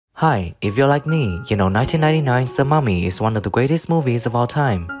Hi, if you're like me, you know 1999's The Mummy is one of the greatest movies of all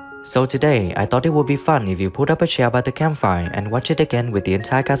time. So today, I thought it would be fun if you put up a chair by the campfire and watch it again with the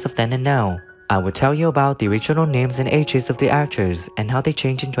entire cast of then and now. I will tell you about the original names and ages of the actors and how they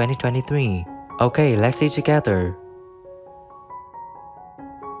changed in 2023. Okay, let's see together.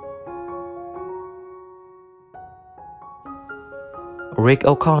 Rick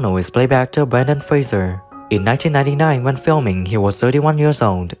O'Connell is played by actor Brendan Fraser. In 1999, when filming, he was 31 years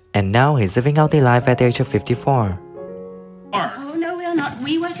old, and now he's living out the life at the age of 54. Oh, no, we are not.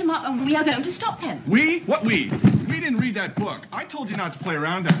 We woke him up and we are going to stop him. We? What we? We didn't read that book. I told you not to play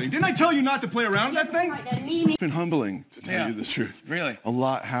around that thing. Didn't I tell you not to play around that thing? It's been humbling, to tell you the truth. Really? A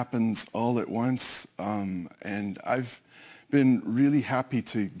lot happens all at once, and I've been really happy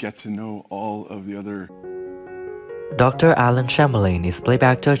to get to know all of the other... Dr. Alan Chamberlain is played by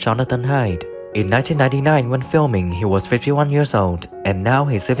actor Jonathan Hyde. In 1999, when filming, he was 51 years old, and now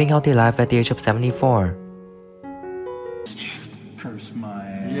he's living out the life at the age of 74. Just curse my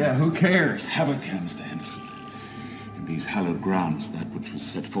ass. Yeah, who cares? Havoc, Mr. Henderson. In these hallowed grounds, that which was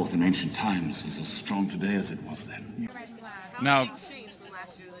set forth in ancient times is as strong today as it was then. Now,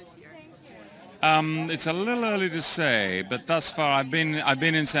 it's a little early to say, but thus far I've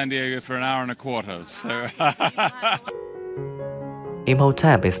been in San Diego for an hour and a quarter, so...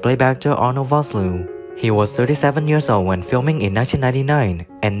 Imhotep is played by actor Arnold Vosloo. He was 37 years old when filming in 1999,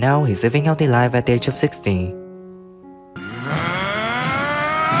 and now he's living out the life at the age of 60.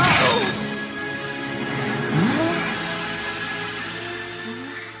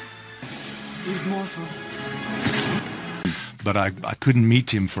 He's mortal. But I couldn't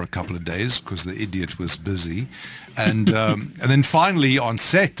meet him for a couple of days because the idiot was busy. And then finally on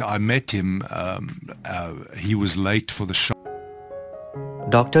set I met him. He was late for the show.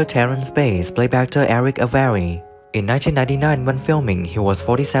 Dr. Terence Bay is played by actor Eric Avery. In 1999, when filming, he was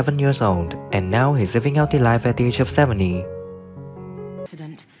 47 years old, and now he's living out the life at the age of 70.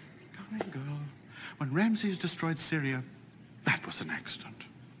 Accident. Darling girl, when Ramses destroyed Syria, that was an accident.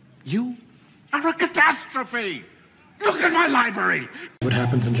 You are a catastrophe! Look at my library! What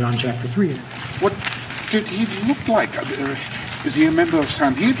happens in John chapter 3? What did he look like? Is he a member of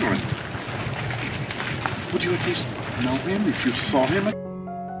Sanhedrin? Would you at least know him if you saw him?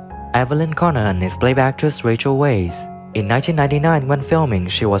 Evelyn Conahan is played by actress Rachel Weisz. In 1999, when filming,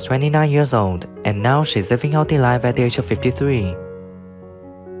 she was 29 years old, and now she's living out the life at the age of 53.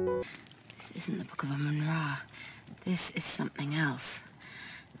 This isn't the Book of Amun-Ra. This is something else.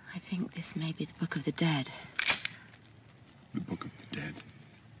 I think this may be the Book of the Dead. The Book of the Dead.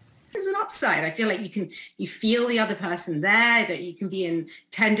 There's an upside. I feel like you feel the other person there, that you can be in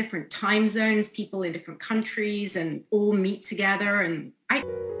 10 different time zones, people in different countries, and all meet together. And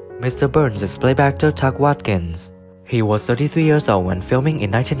Mr. Burns is played by actor Tuck Watkins. He was 33 years old when filming in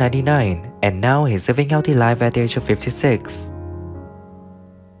 1999, and now he's living out the life at the age of 56.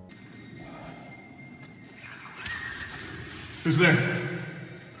 Who's there?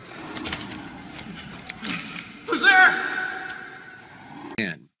 Who's there?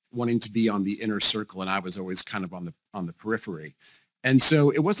 Wanting to be on the inner circle, and I was always kind of on the periphery. And so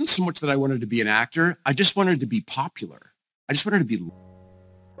it wasn't so much that I wanted to be an actor, I just wanted to be popular. I just wanted to be...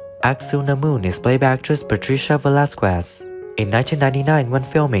 Axuna Moon is played by actress Patricia Velasquez. In 1999, when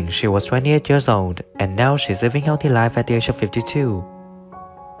filming, she was 28 years old, and now she's living out the life at the age of 52.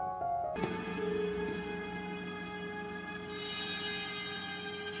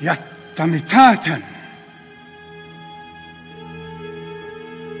 Yattamitatan!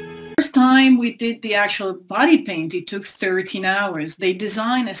 First time we did the actual body paint, it took 13 hours. They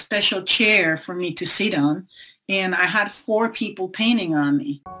designed a special chair for me to sit on, and I had 4 people painting on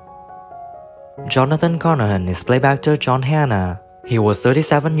me. Jonathan Conahan is played by actor John Hannah. He was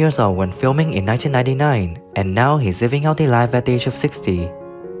 37 years old when filming in 1999, and now he's living out the life at the age of 60.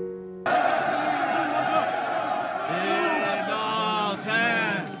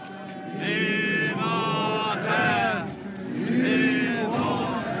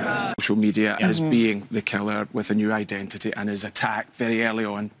 Social media as being the killer with a new identity, and is attacked very early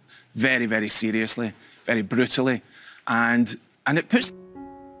on, very, very seriously, very brutally, and it puts...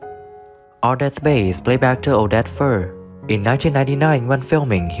 Ardeth Bay is played by actor Odette Fur. In 1999, when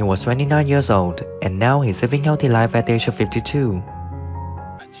filming, he was 29 years old, and now he's living out the life at the age of 52.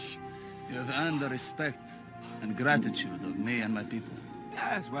 You have earned the respect and gratitude of me and my people.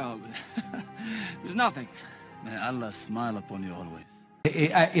 Yes, well, there's nothing. May Allah smile upon you always.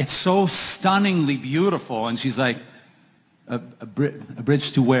 It's so stunningly beautiful, and she's like, a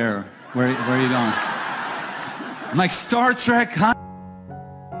bridge to where? Where are you going? I'm like, Star Trek, huh?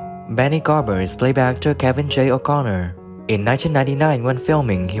 Benny Garber is played by actor Kevin J. O'Connor. In 1999, when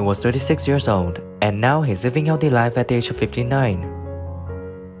filming, he was 36 years old, and now he's living healthy life at the age of 59.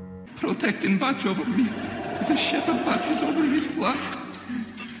 Protect and watch over me, as a shepherd watches over his flock.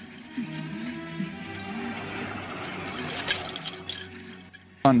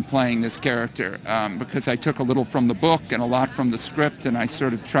 Fun playing this character because I took a little from the book and a lot from the script, and I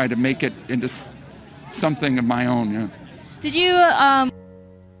sort of tried to make it into something of my own. Yeah. Did you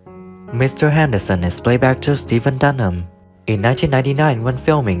Mr. Henderson is played by actor Stephen Dunham. In 1999, when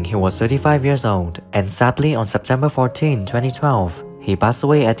filming, he was 35 years old, and sadly on September 14, 2012, he passed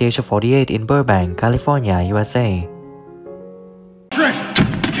away at the age of 48 in Burbank, California, USA.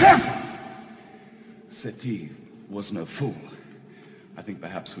 Trish, careful! Seti wasn't a fool. I think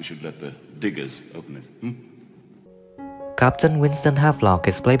perhaps we should let the diggers open it. Captain Winston Havelock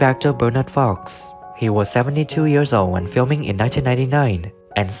is played by actor Bernard Fox. He was 72 years old when filming in 1999,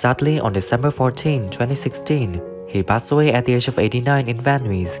 and sadly on December 14, 2016, he passed away at the age of 89 in Van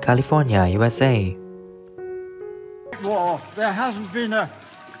Nuys, California, USA. War, there hasn't been a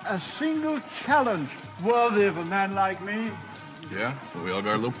single challenge worthy of a man like me. Yeah, well, we all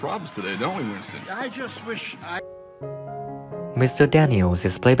got our little problems today, don't we, Winston? I just wish I... Mr. Daniels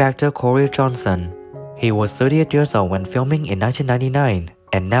is played by actor Corey Johnson. He was 38 years old when filming in 1999,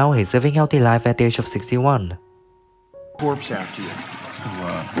 and now he's living healthy life at the age of 61. Corpse after you. So,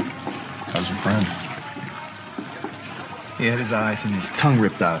 how's your friend? He had his eyes and his tongue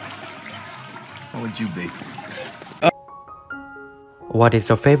ripped out. What would you be? What is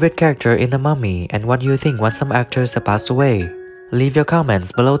your favorite character in The Mummy, and what do you think when some actors have passed away? Leave your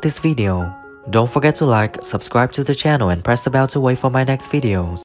comments below this video. Don't forget to like, subscribe to the channel, and press the bell to wait for my next videos.